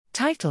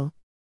Title: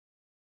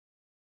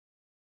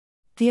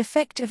 The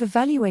Effect of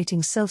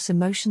Evaluating Self's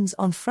Emotions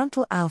on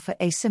Frontal Alpha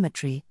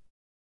Asymmetry.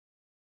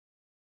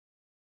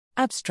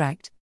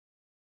 Abstract: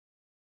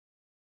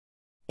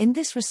 In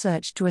this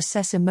research to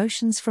assess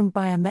emotions from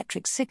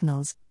biometric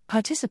signals,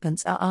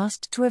 participants are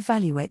asked to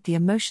evaluate the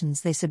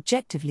emotions they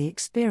subjectively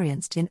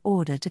experienced in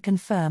order to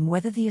confirm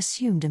whether the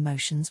assumed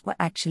emotions were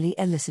actually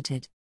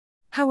elicited.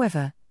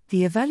 However,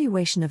 the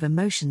evaluation of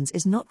emotions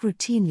is not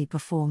routinely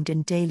performed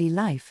in daily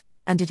life,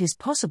 and it is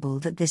possible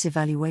that this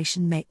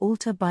evaluation may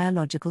alter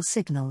biological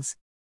signals.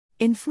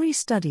 In 3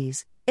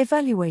 studies,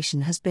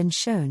 evaluation has been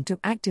shown to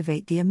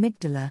activate the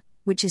amygdala,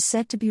 which is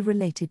said to be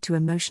related to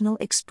emotional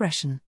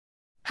expression.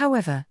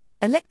 However,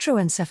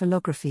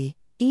 electroencephalography,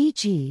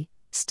 e.g.,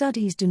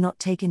 studies do not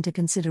take into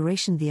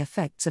consideration the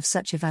effects of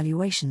such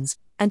evaluations,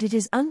 and it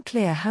is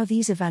unclear how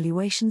these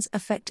evaluations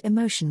affect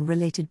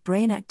emotion-related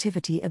brain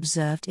activity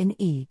observed in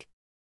EEG.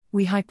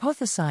 We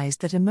hypothesized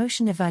that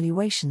emotion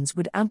evaluations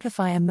would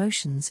amplify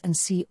emotions and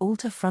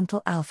alter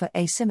frontal alpha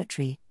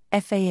asymmetry,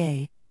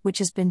 FAA, which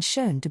has been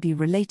shown to be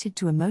related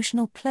to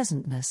emotional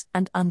pleasantness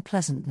and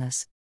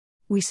unpleasantness.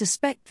 We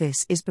suspect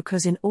this is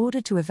because in order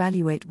to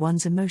evaluate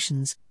one's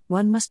emotions,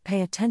 one must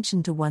pay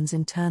attention to one's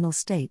internal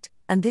state,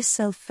 and this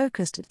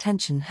self-focused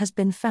attention has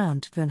been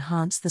found to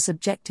enhance the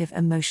subjective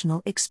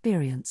emotional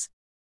experience.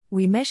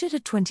 We measured a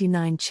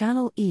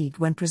 29-channel EEG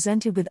when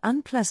presented with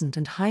unpleasant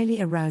and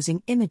highly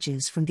arousing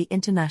images from the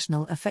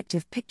International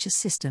Affective Picture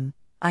System,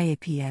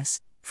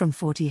 IAPS, from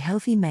 40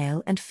 healthy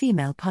male and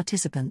female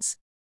participants.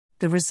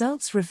 The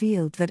results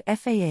revealed that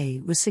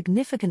FAA was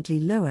significantly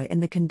lower in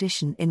the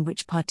condition in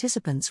which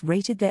participants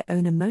rated their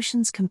own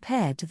emotions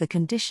compared to the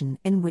condition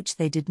in which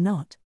they did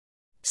not.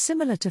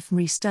 Similar to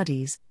FMRI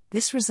studies,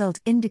 this result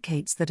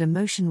indicates that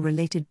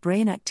emotion-related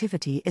brain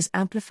activity is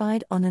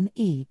amplified on an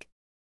EEG.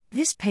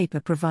 This paper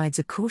provides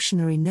a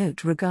cautionary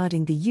note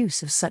regarding the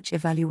use of such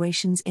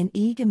evaluations in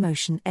EEG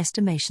emotion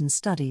estimation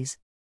studies.